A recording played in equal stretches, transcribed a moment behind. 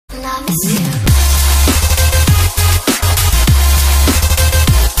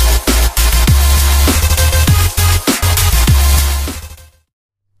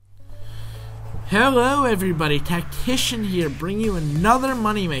Hello everybody, Tactician here, bringing you another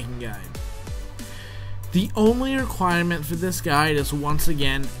money-making guide. The only requirement for this guide is once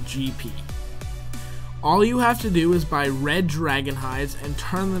again GP. All you have to do is buy red dragon hides and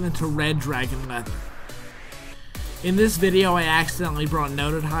turn them into red dragon leather. In this video I accidentally brought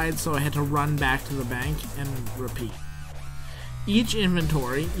noted hides, so I had to run back to the bank and repeat. Each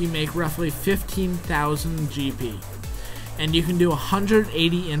inventory you make roughly 15,000 GP, and you can do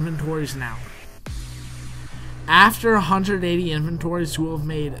 180 inventories now. After 180 inventories, you will have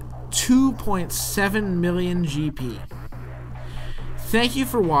made 2.7 million GP. Thank you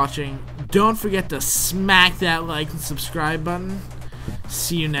for watching. Don't forget to smack that like and subscribe button.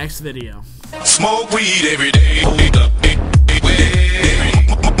 See you next video. Smoke weed every day. Hold up.